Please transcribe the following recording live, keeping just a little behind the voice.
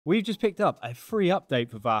We've just picked up a free update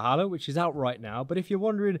for Valhalla, which is out right now, but if you're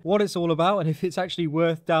wondering what it's all about and if it's actually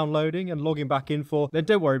worth downloading and logging back in for, then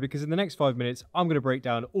don't worry, because in the next 5 minutes, I'm going to break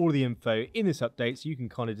down all of the info in this update so you can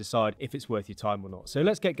kind of decide if it's worth your time or not. So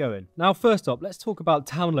let's get going. Now, first up, let's talk about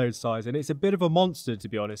download size, and it's a bit of a monster, to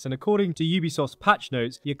be honest, and according to Ubisoft's patch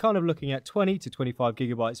notes, you're kind of looking at 20 to 25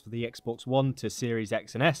 gigabytes for the Xbox One to Series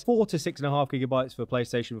X and S, 4 to 6.5 gigabytes for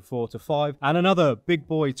PlayStation 4 to 5, and another big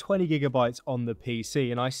boy 20 gigabytes on the PC,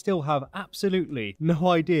 and I still have absolutely no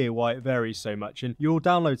idea why it varies so much, and your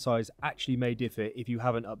download size actually may differ if you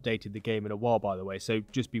haven't updated the game in a while, by the way, so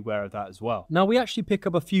just beware of that as well. Now, we actually pick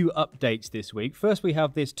up a few updates this week. First, we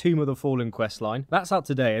have this Tomb of the Fallen questline. That's out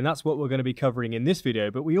today, and that's what we're going to be covering in this video,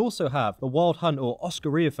 but we also have the Wild Hunt or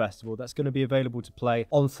Oscaria Festival that's going to be available to play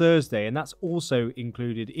on Thursday, and that's also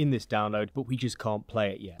included in this download, but we just can't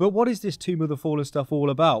play it yet. But what is this Tomb of the Fallen stuff all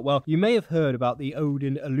about? Well, you may have heard about the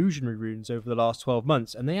Odin illusionary runes over the last 12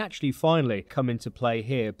 months, and they actually finally come into play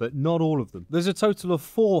here, but not all of them. There's a total of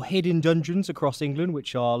 4 hidden dungeons across England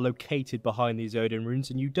which are located behind these Odin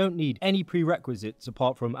runes, and you don't need any prerequisites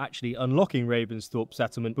apart from actually unlocking Ravensthorpe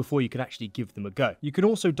settlement before you can actually give them a go. You can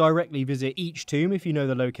also directly visit each tomb if you know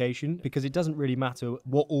the location, because it doesn't really matter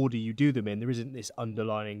what order you do them in. There isn't this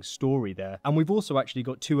underlining story there. And we've also actually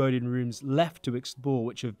got 2 Odin runes left to explore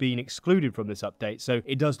which have been excluded from this update, so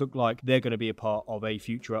it does look like they're going to be a part of a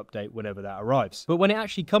future update whenever that arrives. But when it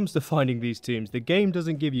actually comes to finding these tombs, the game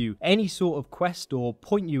doesn't give you any sort of quest or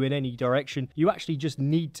point you in any direction. You actually just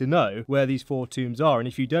need to know where these 4 tombs are, and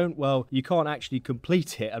if you don't, well, you can't actually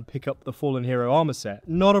complete it and pick up the Fallen Hero armor set.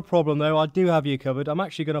 Not a problem though, I do have you covered. I'm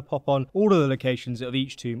actually going to pop on all of the locations of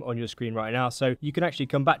each tomb on your screen right now, so you can actually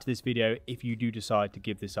come back to this video if you do decide to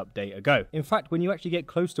give this update a go. In fact, when you actually get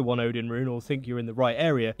close to one Odin rune or think you're in the right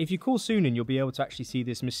area, if you call soon in, you'll be able to actually see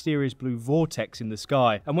this mysterious blue vortex in the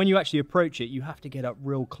sky, and when you actually approach it, you have to get up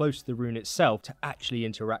real close to the rune itself to actually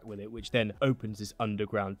interact with it, which then opens this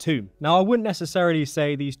underground tomb. Now, I wouldn't necessarily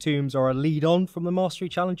say these tombs are a lead on from the mastery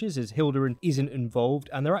challenges, as Hildurin isn't involved,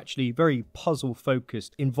 and they're actually very puzzle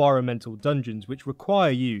focused environmental dungeons which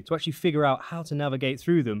require you to actually figure out how to navigate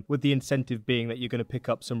through them, with the incentive being that you're going to pick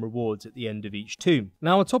up some rewards at the end of each tomb.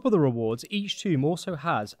 Now, on top of the rewards, each tomb also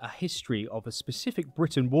has a history of a specific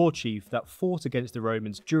Briton war chief that fought against the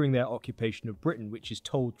Romans during their occupation of Britain, which is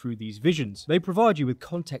told through these visions. They provide you with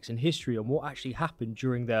context and history on what actually happened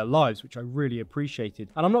during their lives, which I really appreciated.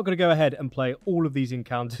 And I'm not going to go ahead and play all of these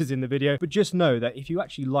encounters in the video, but just know that if you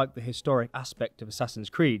actually like the historic aspect of Assassin's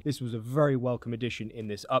Creed, this was a very welcome addition in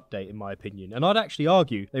this update, in my opinion. And I'd actually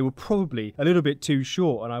argue they were probably a little bit too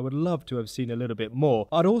short, and I would love to have seen a little bit more.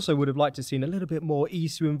 I'd also would have liked to have seen a little bit more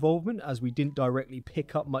ESU involvement, as we didn't directly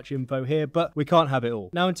pick up much info here, but we can't have it all.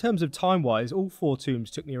 Now, in terms of time-wise, all 4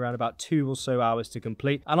 tombs took me around about 2 or so hours to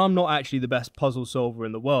complete, and I'm not actually the best puzzle solver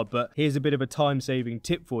in the world, but here's a bit of a time-saving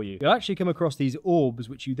tip for you. You'll actually come across these orbs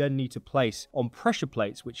which you then need to place on pressure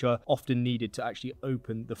plates, which are often needed to actually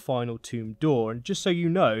open the final tomb door, and just so you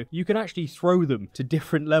know, you can actually throw them to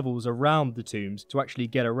different levels around the tombs to actually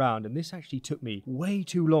get around, and this actually took me way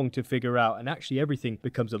too long to figure out, and actually everything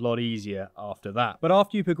becomes a lot easier after that. But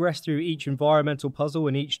after you progress through each environmental puzzle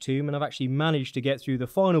in each tomb, and I've actually managed to get through the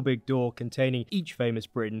final big door containing each famous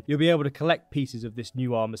Briton, you'll be able to collect pieces of this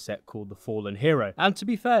new armor set called the Fallen Hero. And to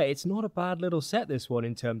be fair, it's not a bad little set, this one,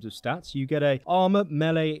 in terms of stats. You get a armor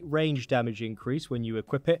melee range damage increase when you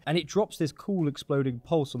equip it, and it drops this cool exploding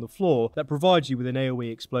pulse on the floor that provides you with an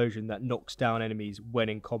AoE explosion that knocks down enemies when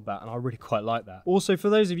in combat, and I really quite like that. Also, for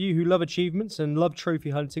those of you who love achievements and love trophy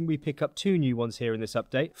hunting, we pick up 2 new ones here in this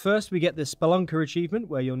update. First, we get the Spelunker achievement,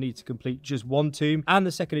 where you'll need to complete just 1 tomb, and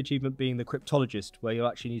the second achievement being the Cryptologist, where you'll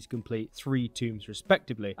actually need to complete 3 tombs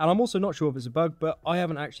respectively. And I'm also not sure if it's a bug, but I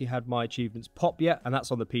haven't actually had my achievements pop yet, and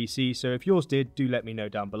that's on the PC, so if yours did, do let me know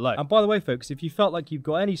down below. And by the way, folks, if you felt like you've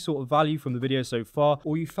got any sort of value from the video so far,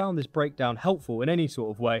 or you found this breakdown helpful in any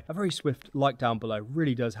sort of way, a very swift like down below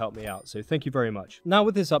really does help me out, so thank you very much. Now,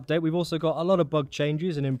 with this update, we've also got a lot of bug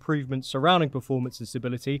changes and improvements surrounding performance and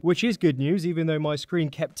stability, which is good news, even though my screen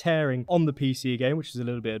kept tearing on the PC again, which is a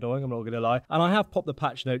little bit annoying, I'm not going to lie. And I have popped the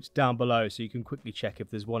patch notes down below, so you can quickly check if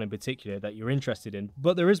there's one in particular that you're interested in.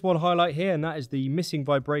 But there is one highlight here, and that is the missing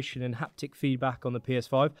vibration and haptic feedback on the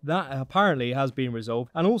PS5. That apparently has been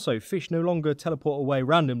resolved, and also fish no longer teleport away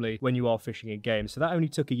randomly when you are fishing in game. So that only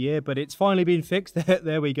took a year, but it's finally been fixed.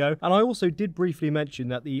 There we go. And I also did briefly mention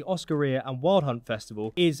that the Oscaria and Wild Hunt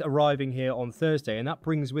Festival is arriving here on Thursday, and that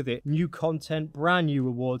brings with it new content, brand new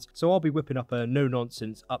rewards. So I'll be whipping up a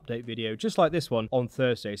no-nonsense update video just like this one on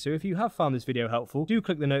Thursday. So if you have found this video helpful, do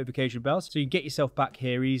click the notification bell so you can get yourself back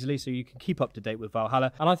here easily, so you can keep up to date with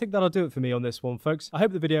Valhalla. And I think that'll do it for me on this one, folks. I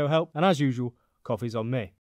hope the video helped, and as usual, coffee's on me.